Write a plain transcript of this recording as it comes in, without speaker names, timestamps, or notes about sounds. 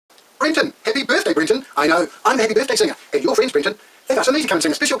Brenton, happy birthday, Brenton. I know, I'm the Happy Birthday Singer, and your friends, Brenton, they've asked me to come and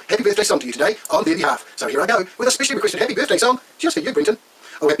sing a special happy birthday song to you today on their behalf. So here I go, with a specially requested happy birthday song, just for you, Brenton.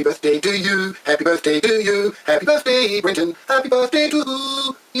 Oh, happy birthday to you, happy birthday to you, happy birthday, Brenton, happy birthday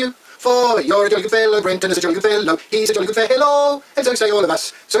to you. For you're a jolly good fellow, Brenton is a jolly good fellow, he's a jolly good fellow, and so say all of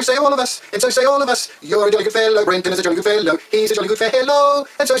us, so say all of us, and so say all of us. You're a jolly good fellow, Brenton is a jolly good fellow, he's a jolly good fellow,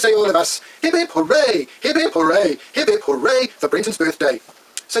 and so say all of us. Hip hip hooray, hip hip hooray, hip hip hooray for Brenton's birthday.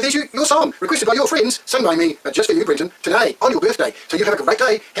 So there's your song, requested by your friends, sung by me, just for you, Brenton, today, on your birthday. So you have a great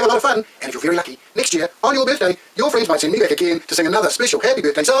day, have a lot of fun, and if you're very lucky, next year, on your birthday, your friends might send me back again to sing another special happy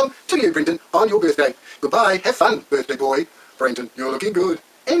birthday song to you, Brenton, on your birthday. Goodbye, have fun, birthday boy. Brenton, you're looking good,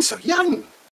 and so young.